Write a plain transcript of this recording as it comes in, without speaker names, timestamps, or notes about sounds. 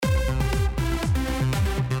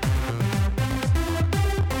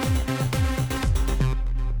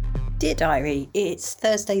Dear Diary, it's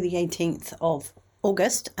Thursday the 18th of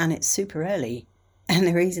August and it's super early. And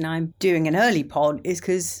the reason I'm doing an early pod is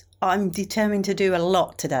because I'm determined to do a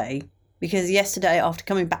lot today. Because yesterday, after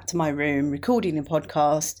coming back to my room, recording the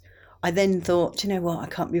podcast, I then thought, do you know what, I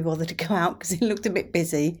can't be bothered to go out because it looked a bit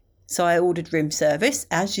busy. So I ordered room service,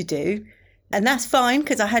 as you do. And that's fine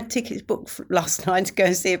because I had tickets booked last night to go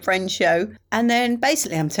and see a friend's show. And then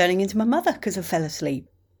basically I'm turning into my mother because I fell asleep.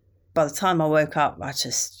 By the time I woke up, I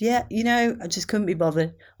just couldn't be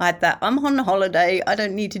bothered. I had that, I'm on holiday, I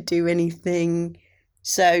don't need to do anything.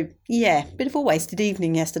 So, yeah, bit of a wasted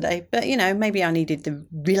evening yesterday. But, maybe I needed the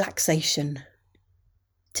relaxation.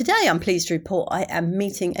 Today, I'm pleased to report I am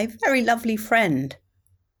meeting a very lovely friend.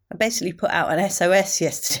 I basically put out an SOS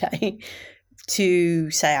yesterday to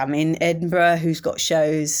say I'm in Edinburgh, who's got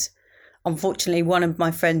shows. Unfortunately, one of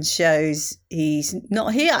my friend's shows, he's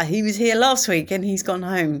not here. He was here last week and he's gone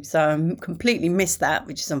home. So I completely missed that,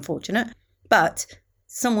 which is unfortunate. But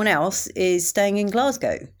someone else is staying in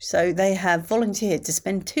Glasgow. So they have volunteered to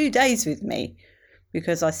spend 2 days with me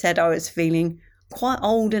because I said I was feeling quite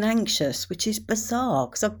old and anxious, which is bizarre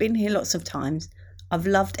because I've been here lots of times. I've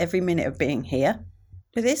loved every minute of being here.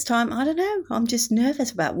 But this time, I don't know, I'm just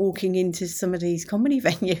nervous about walking into some of these comedy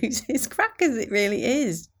venues. It's crackers, it really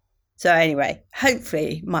is. So anyway,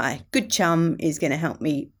 hopefully my good chum is going to help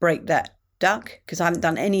me break that duck because I haven't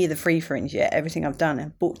done any of the free fringe yet. Everything I've done,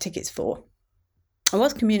 I've bought tickets for. I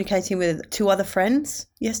was communicating with 2 other friends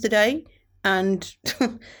yesterday and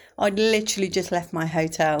I'd literally just left my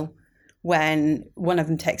hotel when one of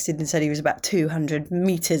them texted and said he was about 200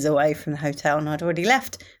 metres away from the hotel and I'd already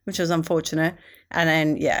left, which was unfortunate. And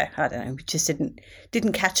then, I don't know, we just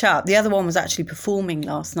didn't catch up. The other one was actually performing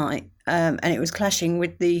last night and it was clashing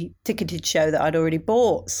with the ticketed show that I'd already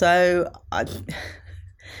bought. So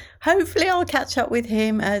hopefully I'll catch up with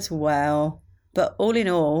him as well. But all in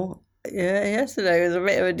all, yesterday was a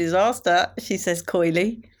bit of a disaster, she says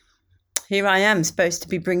coyly. Here I am supposed to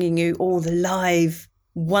be bringing you all the live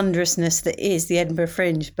wondrousness that is the Edinburgh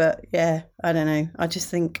Fringe, but I don't know, I just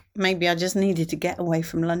think maybe I just needed to get away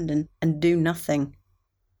from London and do nothing.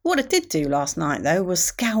 What I did do last night though was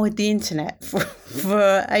scoured the internet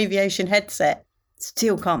for aviation headset.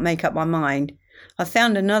 Still can't make up my mind. I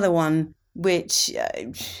found another one which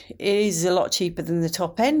is a lot cheaper than the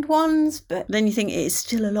top end ones, but then you think it is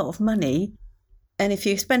still a lot of money, and if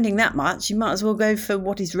you're spending that much you might as well go for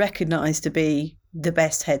what is recognised to be the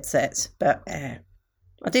best headsets. But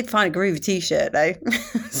I did find a groovy t-shirt though,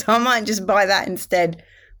 so I might just buy that instead.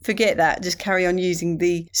 Forget that, just carry on using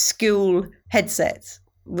the school headsets,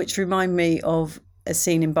 which remind me of a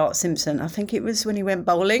scene in Bart Simpson. I think it was when he went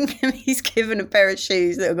bowling and he's given a pair of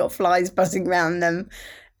shoes that have got flies buzzing around them.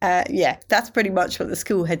 That's pretty much what the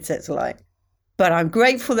school headsets are like. But I'm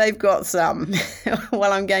grateful they've got some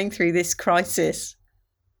while I'm going through this crisis.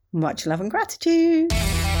 Much love and gratitude.